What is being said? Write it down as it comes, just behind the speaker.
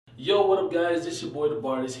Yo, what up guys, this your boy the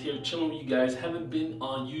Bardist here, chilling with you guys. Haven't been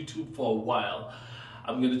on YouTube for a while.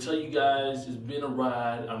 I'm gonna tell you guys, it's been a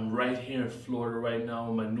ride. I'm right here in Florida right now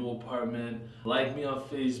in my new apartment. Like me on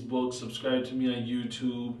Facebook, subscribe to me on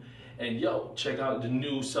YouTube, and yo, check out the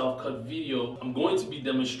new self-cut video. I'm going to be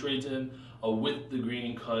demonstrating a with the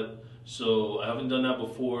green cut. So I haven't done that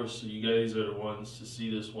before, so you guys are the ones to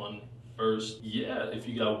see this one first. Yeah, if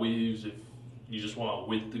you got waves, if you just want a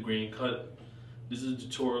with the green cut, this is a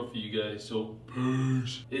tutorial for you guys, so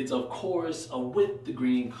peace. It's of course a with the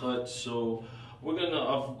green cut, so we're gonna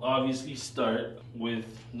obviously start with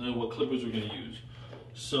what clippers we're gonna use.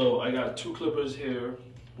 So I got two clippers here.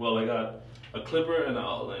 Well, I got a clipper and an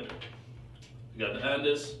outliner. I got the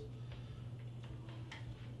Andis.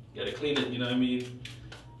 Gotta clean it, you know what I mean?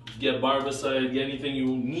 Get barbicide, get anything you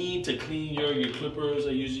need to clean your clippers. I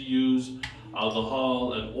usually use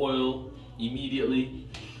alcohol and oil immediately.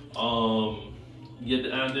 Get the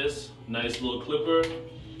Andis, nice little clipper.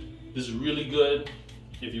 This is really good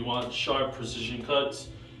if you want sharp precision cuts.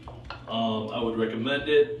 I would recommend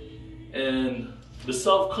it. And the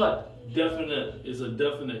self-cut is a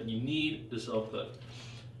definite. You need the self-cut.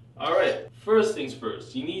 All right, first things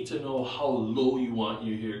first, you need to know how low you want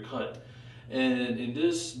your hair cut. And in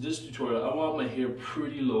this tutorial, I want my hair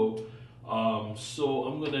pretty low. So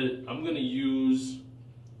I'm gonna use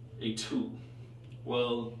a 2.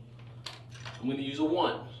 Well, I'm gonna use a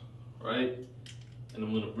 1, right? And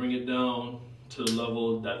I'm gonna bring it down to the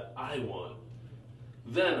level that I want.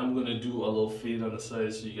 Then I'm gonna do a little fade on the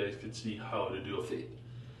side so you guys can see how to do a fade.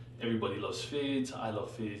 Everybody loves fades, I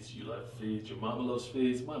love fades, you love fades, your mama loves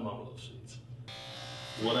fades, my mama loves fades.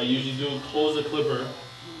 What I usually do, close the clipper,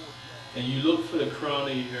 and you look for the crown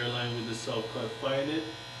of your hairline with the self-cut, find it.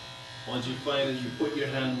 Once you find it, you put your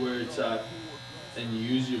hand where it's at, and you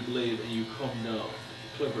use your blade and you come down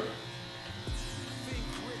the clipper.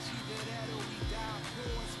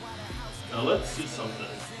 Now let's see something.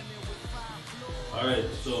 Alright,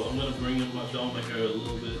 so I'm gonna bring down my hair a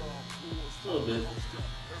little bit.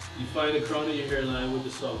 You find the crown of your hairline with the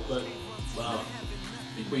self-cut. Wow.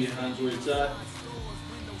 You put your hands where it's at,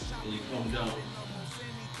 and you come down.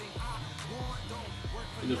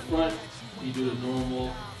 In the front, you do the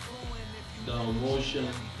normal down motion.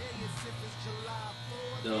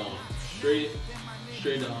 Down, straight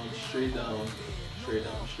down, straight down, straight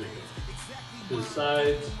down, straight down. To the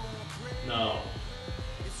sides. Now,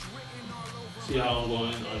 see how I'm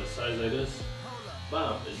going on the sides like this?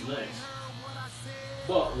 Bam, it's nice.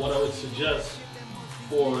 But what I would suggest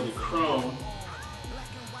for the crown,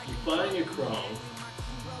 you find your crown.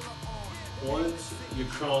 Once your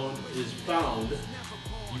crown is found,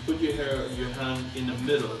 you put your hand in the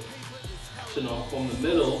middle. So now from the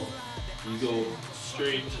middle, you go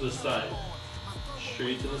straight to the side.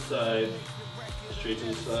 Straight to the side, straight to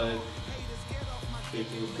the side, straight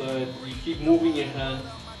to the side. You keep moving your hand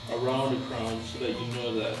around the crown so that you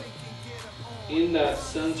know that in that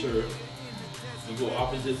center, you go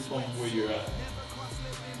opposite from where you're at.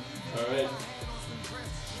 Alright?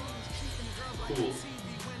 Cool.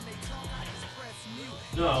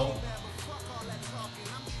 Now,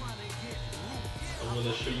 I'm going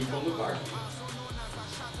to show you from the back.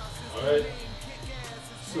 Alright?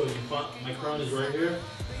 So you find, my crown is right here.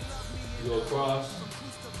 You go across,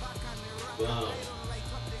 bam.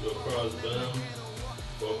 Go across, bam.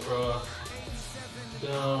 Go across,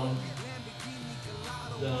 down,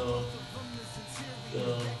 down,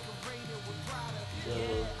 down,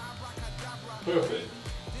 down. Perfect.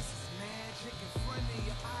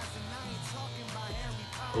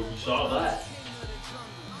 Hope you saw that.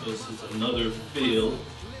 This is another fail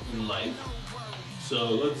in life. So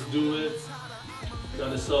let's do it.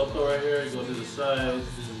 Got a self-cut right here, go to the side.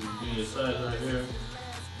 This is doing the side right here.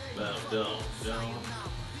 Bam, down, down.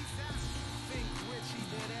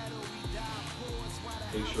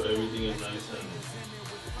 Make sure everything is nice and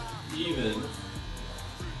even.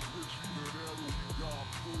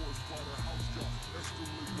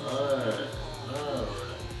 Alright, alright.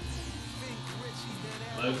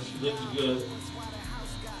 Looks good.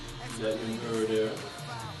 You got your mirror there.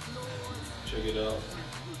 Check it out.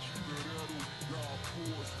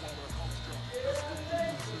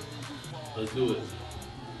 Let's do it.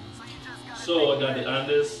 So I got the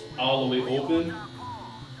Andis all the way open.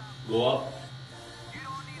 Go up.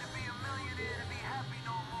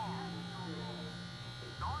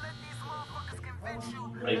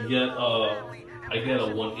 I get a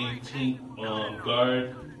 1/18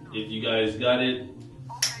 guard. If you guys got it,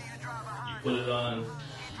 you put it on,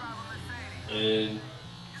 and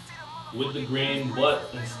with the grain, but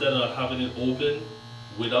instead of having it open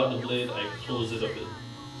without the blade, I close it a bit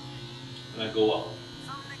and I go out.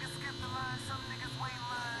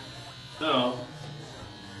 Now,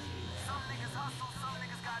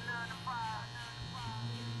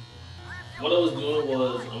 what I was doing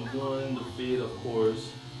was, I'm doing the fade, of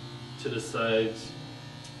course, to the sides,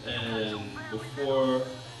 and before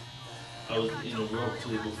I was,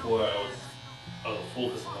 roughly before I was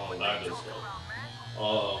focusing on that good stuff.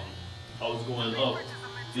 I was going up.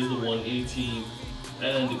 This is the 118,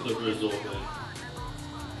 and the clipper is open.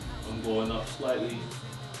 I'm going up slightly,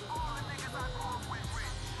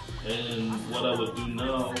 and what I would do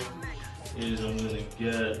now is I'm gonna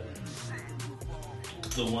get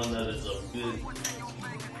the one that is a bit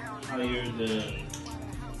higher than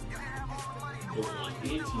the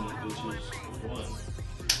 118, which is the one.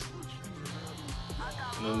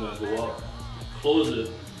 And I'm gonna go up, close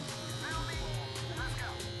it,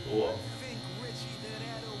 go up.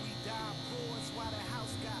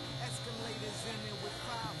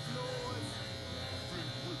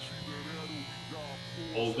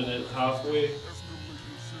 Open it halfway,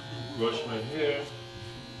 brush my hair,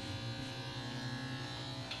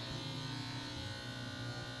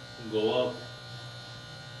 go up,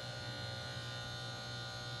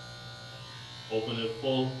 open it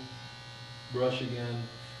full, brush again,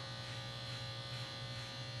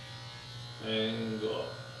 and go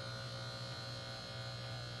up.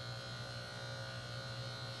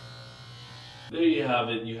 There you have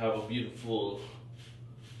it. You have a beautiful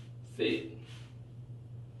fade.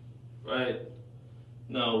 Right?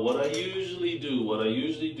 Now what I usually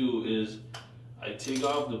do is I take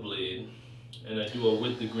off the blade and I do a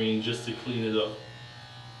with the grain just to clean it up.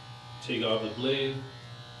 Take off the blade,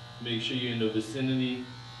 make sure you're in the vicinity.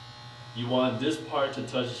 You want this part to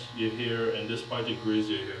touch your hair and this part to graze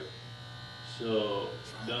your hair. So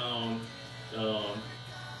down, down,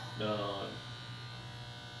 down,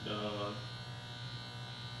 down.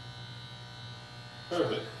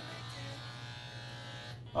 Perfect.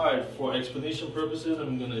 Alright, for explanation purposes,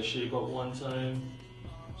 I'm going to shake up one time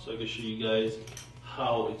so I can show you guys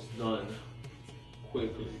how it's done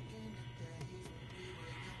quickly.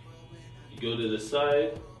 You go to the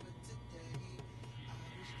side,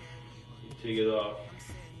 you take it off,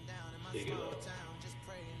 take it off.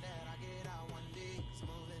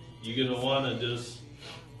 You're going to want to just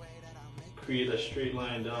create a straight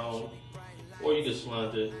line down, or you can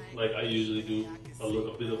slant it like I usually do,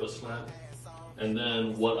 a bit of a slant. And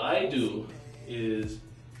then what I do is,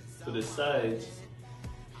 for the sides,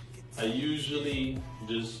 I usually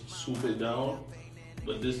just swoop it down,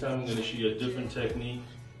 but this time I'm going to show you a different technique.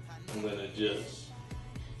 I'm going to just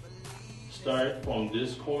start from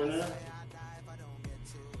this corner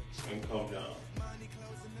and come down.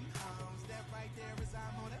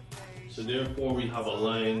 So therefore we have a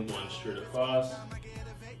line going straight across.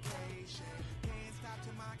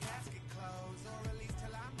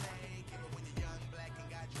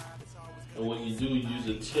 And what you do, you use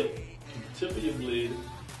a tip of your blade to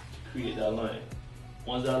create that line.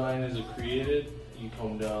 Once that line is created, you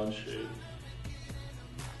come down straight.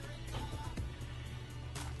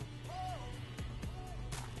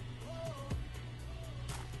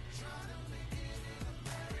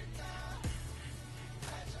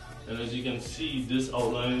 And as you can see, this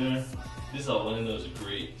outliner is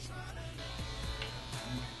great.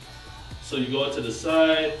 So you go out to the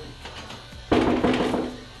side.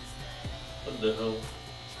 What the hell?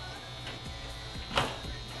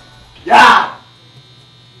 Yeah!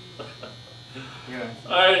 Yeah.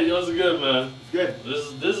 Alright, it was good, man. Good.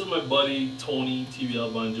 This is my buddy Tony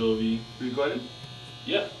TBL Bon Jovi. You recording?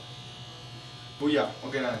 Yeah. Booyah.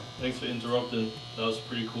 Okay, now. Thanks for interrupting. That was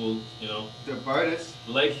pretty cool, you know. The artist.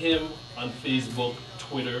 Like him on Facebook,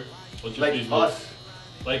 Twitter. What's your Like Facebook? us.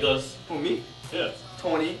 Like us. For me? Yeah.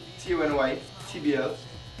 Tony, T-O-N-Y, TBL,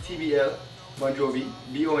 TBL, Bon Jovi,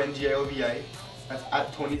 B-O-N-G-I-O-V-I. That's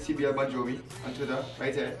at Tony TBL Bon Jovi on Twitter.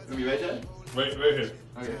 Right here. Will be right here? Right here.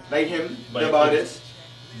 Okay. Like him, By the artist.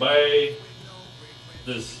 By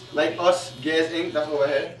this. Like us, Gears Inc. That's over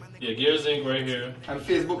here. Yeah, Gears Inc. right here. And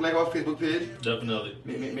Facebook, like our Facebook page. Definitely.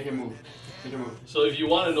 Make him move. Make him move. So if you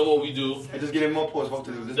want to know what we do, I just give him more posts what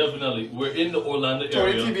to do. definitely. We're in the Orlando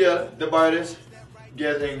Tony area. TBL, the artist,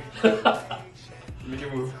 Gears Inc. Make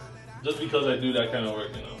him move. Just because I do that kind of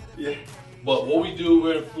work, you know. Yeah. But what we do,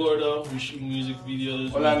 we're in Florida. We shoot music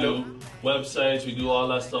videos. Orlando. We do websites. We do all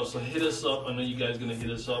that stuff. So hit us up. I know you guys gonna hit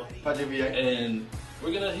us up. Project VI. And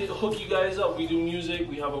we're gonna hook you guys up. We do music.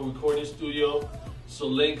 We have a recording studio. So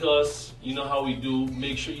link us. You know how we do.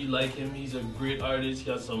 Make sure you like him. He's a great artist. He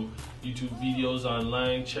has some YouTube videos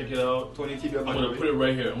online. Check it out. Tony TBL. I'm gonna put it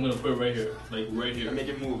right here. I'm gonna put it right here. Like right here. And make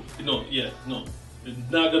it move. No, yeah, no. It's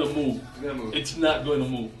not gonna move. It's gonna move. It's not gonna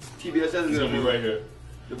move. TBL says It's gonna be move. right here.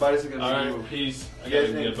 The baddest is gonna be you. Alright, peace. I Yes,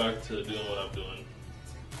 gotta get man. back to doing what I'm doing.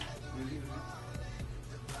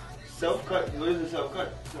 Self-cut. What is a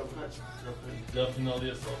self-cut? Self-cut. Self-cut. Definitely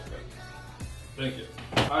a self-cut. Thank you.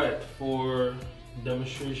 Alright, for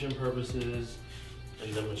demonstration purposes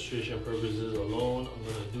and demonstration purposes alone, I'm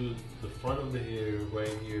gonna do the front of the hair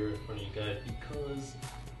right here in front of you guys because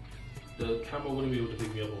the camera wouldn't be able to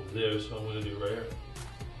pick me up over there, so I'm gonna do it right here.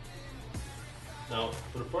 Now,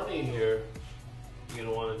 for the front of your hair, you're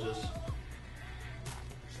gonna wanna just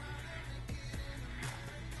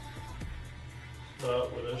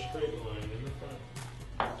start with a straight line in the front.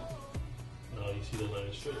 Now you see the line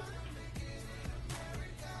is straight.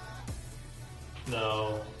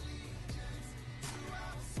 Now,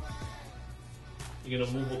 you're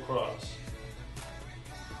gonna move across.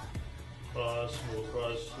 Move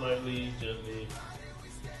across slightly, gently.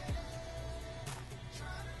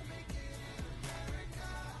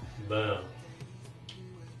 Bam.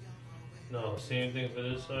 Now, same thing for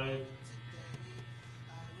this side.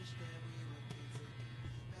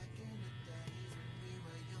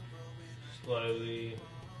 Slightly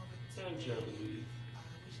and gently.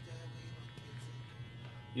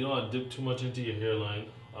 You don't want to dip too much into your hairline,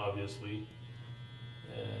 obviously.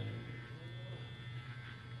 And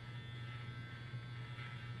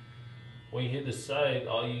when you hit the side,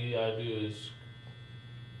 all you gotta do is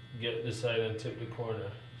get the side and tip the corner.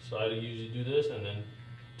 So I usually do this and then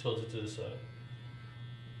tilt it to the side.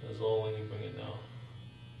 That's all when you bring it down.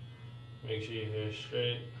 Make sure your hair is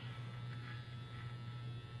straight.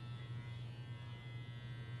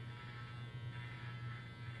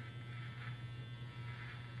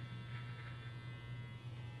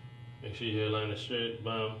 Make sure your hairline is straight,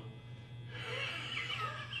 bam.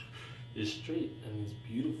 It's straight and it's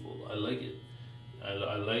beautiful. I like it.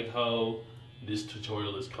 I like how this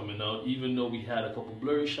tutorial is coming out. Even though we had a couple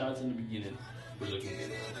blurry shots in the beginning, we're looking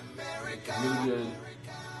really good.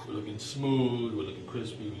 We're looking smooth. We're looking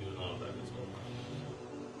crispy. We're doing all that good stuff.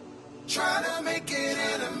 Trying to make it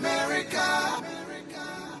in America.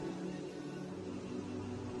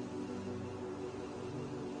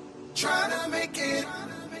 Trying to make it.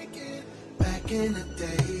 Back in the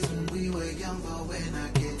days when we were young, but we're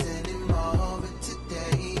not kids anymore. But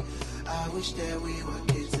today, I wish that we were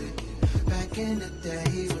kids again. Back in the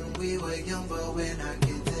days when we were young, but we're not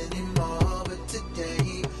kids anymore. But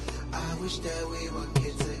today, I wish that we were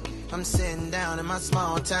kids again. I'm sitting down in my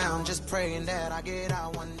small town, just praying that I get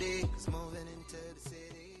out one day.